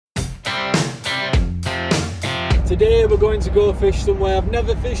Today we're going to go fish somewhere I've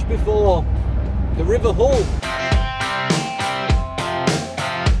never fished before, the River Hull.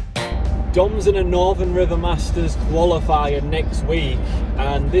 Dom's in a Northern River Masters qualifier next week,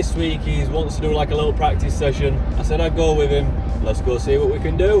 and this week he wants to do like a little practice session. I said I'd go with him. Let's go see what we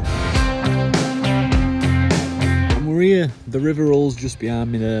can do. And we're here. The River Hull's just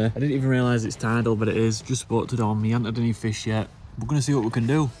behind me there. I didn't even realise it's tidal, but it is. Just spoke to Dom. He hasn't had any fish yet. We're going to see what we can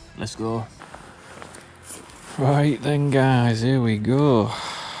do. Let's go. Right then guys, here we go.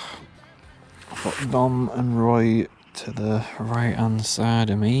 I've got Dom and Roy to the right hand side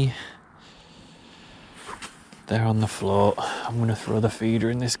of me. They're on the float. I'm going to throw the feeder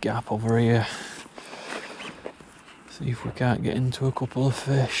in this gap over here. See if we can't get into a couple of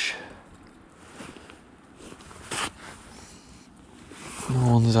fish.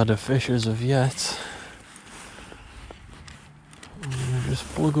 No one's had a fish as of yet. I'm going to just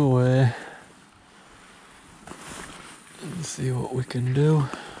plug away and see what we can do.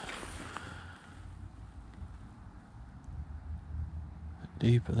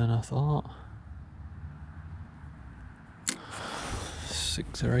 Deeper than I thought.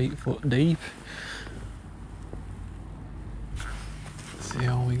 6 or 8 foot deep. See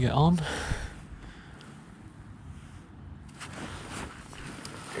how we get on.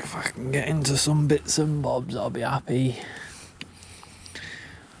 If I can get into some bits and bobs, I'll be happy.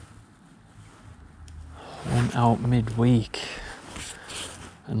 Went out midweek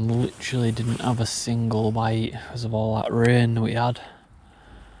and literally didn't have a single bite because of all that rain we had.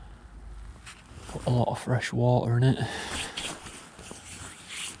 Put a lot of fresh water in it.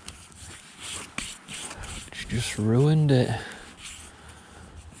 Just ruined it.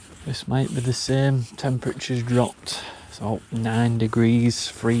 This might be the same. Temperature's dropped. It's about 9 degrees,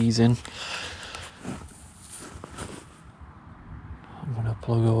 freezing. I'm gonna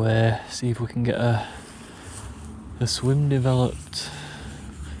plug away, see if we can get a swim developed.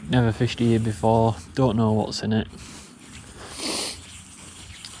 Never fished here before, don't know what's in it.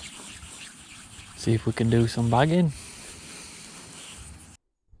 See if we can do some bagging.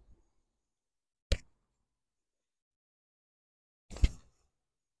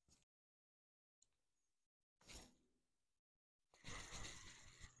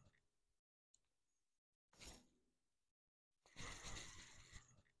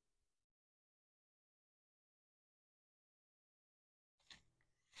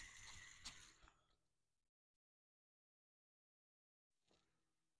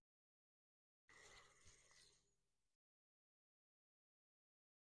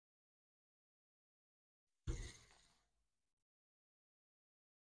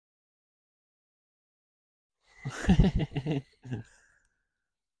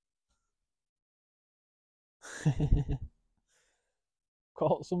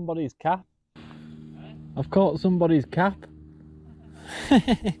 Caught somebody's cap. I've caught somebody's cap.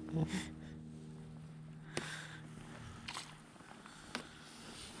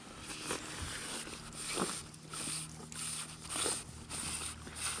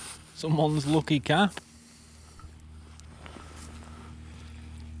 Someone's lucky cap.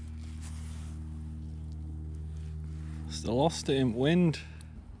 Still lost it in wind.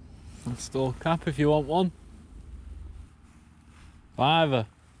 And still cap if you want one. $5.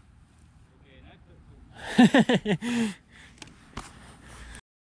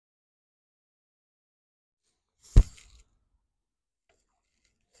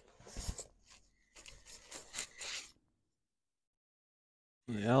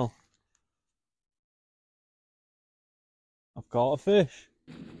 Yeah. I've caught a fish.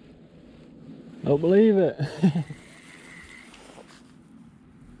 Don't believe it.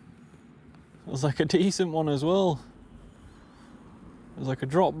 It was like a decent one as well. It was like a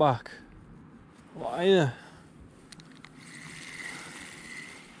drop back. What are you?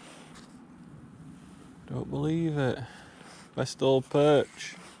 Don't believe it. Best old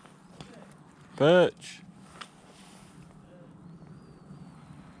perch. Perch.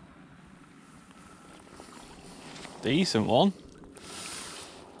 Decent one.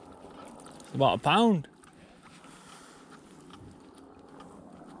 It's about £1.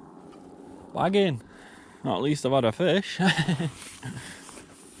 Bagging. Not at least I've had a fish.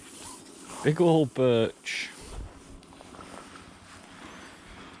 Big old perch.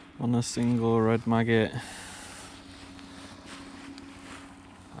 On a single red maggot.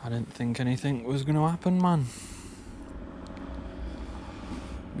 I didn't think anything was going to happen, man.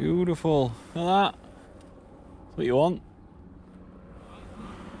 Beautiful. Look at that. That's what you want.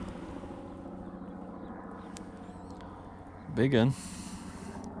 Big one.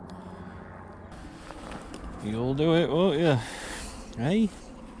 You'll do it, won't you? Hey?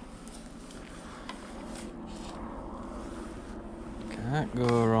 Can't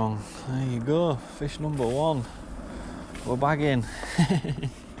go wrong. There you go, fish number one. We're bagging.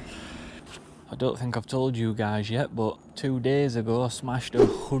 I don't think I've told you guys yet, but 2 days ago I smashed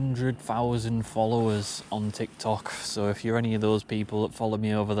 100,000 followers on TikTok. So if you're any of those people that follow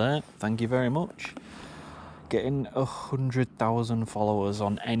me over there, thank you very much. Getting 100,000 followers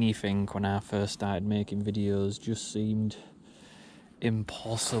on anything when I first started making videos just seemed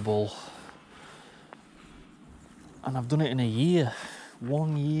impossible. And I've done it in a year.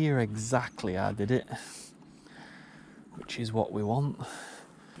 1 year exactly I did it. Which is what we want.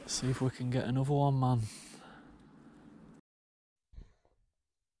 Let's see if we can get another one, man.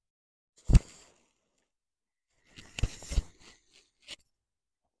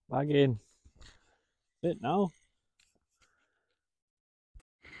 Bag in. Sit now.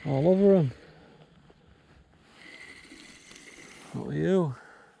 All over them. What are you?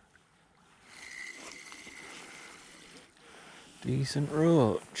 Decent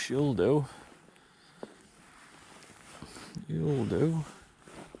roach. You'll do. You'll do.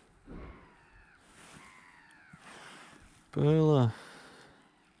 Burler.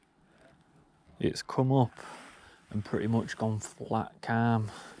 It's come up and pretty much gone flat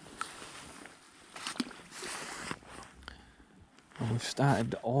calm. And we've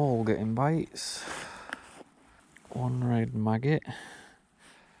started all getting bites. One red maggot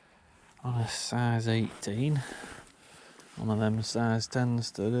on a size 18. One of them size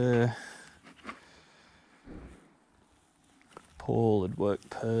 10s today. Pole would work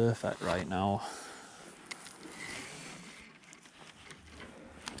perfect right now.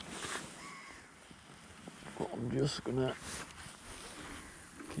 But I'm just gonna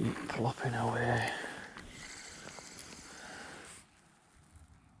keep plopping away.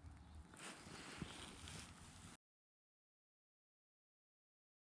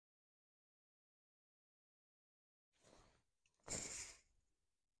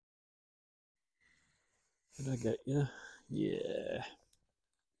 Did I get you? Yeah.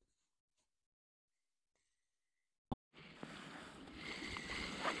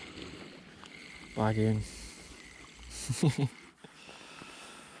 Bag in.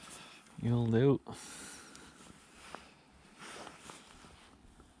 You'll do.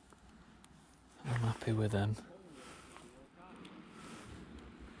 I'm happy with them.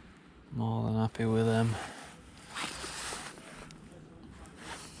 More than happy with them.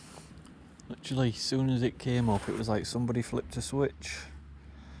 Literally, as soon as it came up, it was like somebody flipped a switch.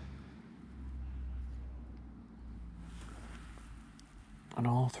 And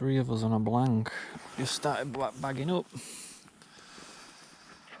all three of us on a blank just started bagging up.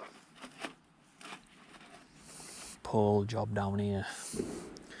 Pole job down here.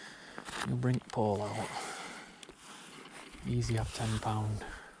 You bring pole out. Easy have £10.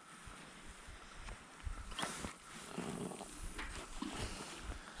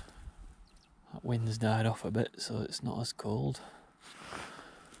 That wind's died off a bit, so it's not as cold,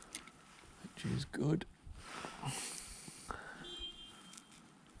 which is good.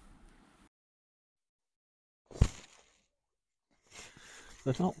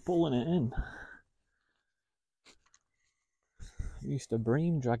 They're not pulling it in. I used to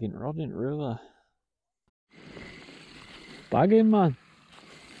bream dragging rod in river. Bag in, man.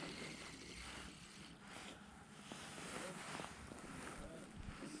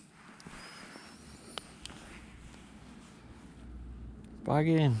 Bag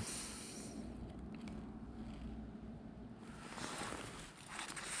in.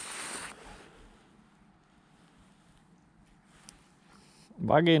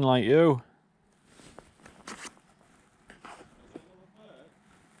 Bag in like you.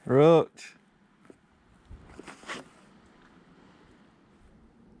 Roach.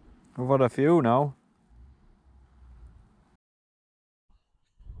 We've had a few now.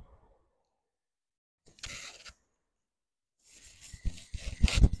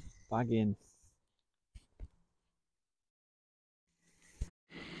 Bag in.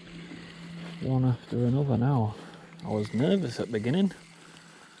 One after another now. I was nervous at the beginning.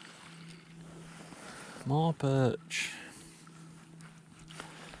 More perch.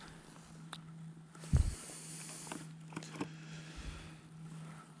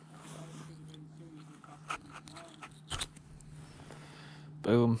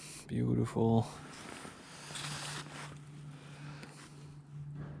 Boom, beautiful.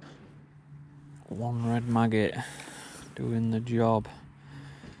 One red maggot doing the job.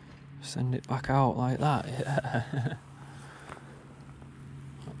 Send it back out like that, yeah.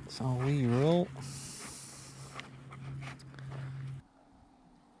 That's how we roll.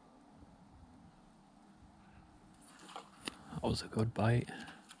 That was a good bite.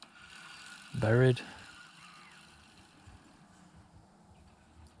 Buried.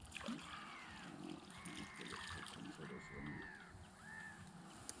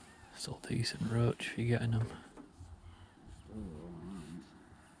 Still decent roach if you're getting them.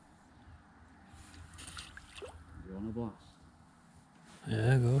 You want a blast?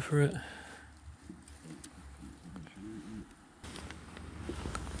 Yeah, go for it.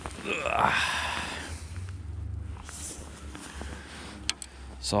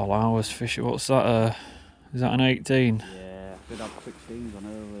 That's all I was fishing. What's that? Is that an 18? Yeah, I did have 16s on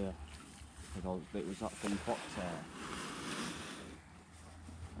earlier. Because it was that thing fox hair.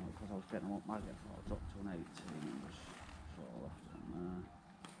 Because I was getting them up maggot, I thought I dropped to an 18 and just sort of left it in there.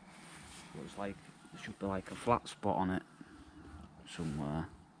 But it's like, there should be like a flat spot on it somewhere.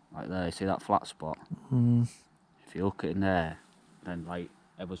 Like there, you see that flat spot? Mm. If you hook it in there, then like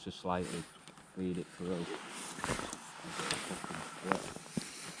ever so slightly feed it through.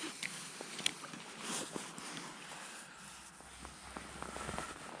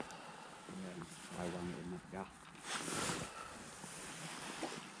 I want it in that gap.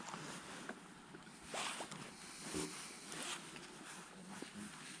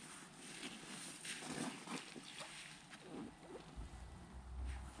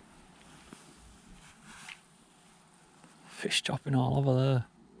 Fish chopping all over there.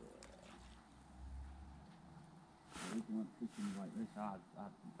 If you went fishing like this,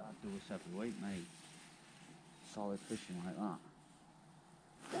 I'd do this every week, mate. Solid fishing like that.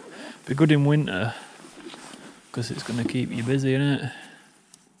 Be good in winter because it's going to keep you busy, innit?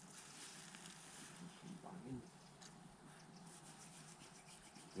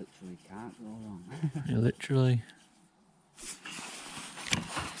 Literally can't go wrong. Yeah, literally.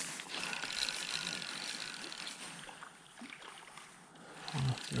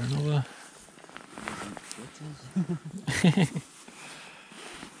 After another.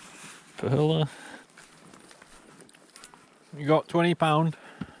 Perla. You got £20?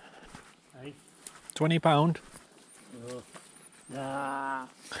 Hey? £20? Oh. Nah.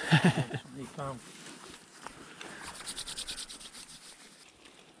 £20.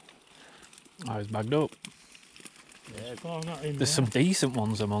 I was bagged up. Yeah, well, not in There's some decent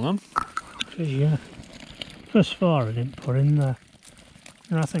ones among them. Yeah. First four I didn't put in there.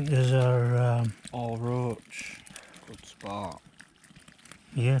 And I think there's a, All roach. Good spot.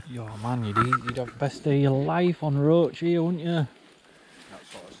 yeah. Yo man, you'd have the best day of your life on roach here, wouldn't you?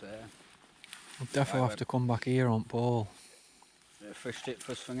 That's what I say. We'll definitely have to come back here on Paul. If it fished it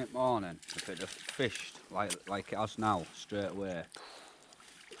first thing in the morning, if it had fished like it has now, straight away,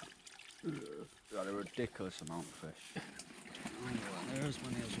 you had a ridiculous amount of fish. Oh, there's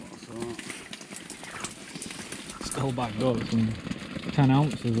one, here's what I thought. Still bagged up, some 10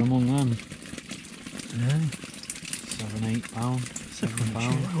 ounces among them. Yeah. £7, £8,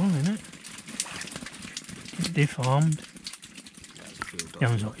 £7. One, isn't it? It's deformed.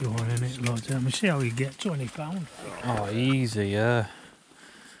 Depends what you want in it, loads of them. See how you get £20. Oh, easy, yeah.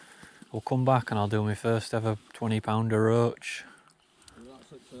 We'll come back and I'll do my first ever £20 roach.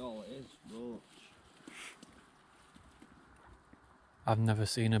 That's literally all it is, roach. I've never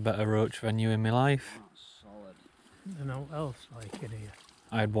seen a better roach venue in my life. That's solid. I don't know what else like in here.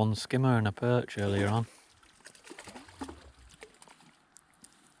 I had one skimmer and a perch earlier on.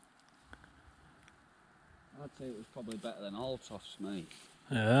 I'd say it was probably better than Altoffs, mate.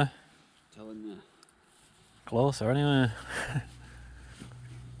 Yeah, Telling you. closer anyway.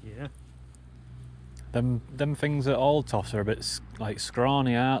 Yeah. Them things at Altoffs are a bit like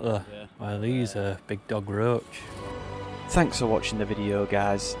scrawny, aren't they? Yeah. Well, these are big dog roach. Thanks for watching the video,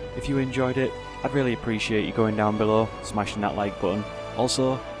 guys. If you enjoyed it, I'd really appreciate you going down below, smashing that like button.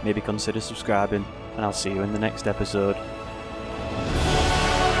 Also, maybe consider subscribing, and I'll see you in the next episode.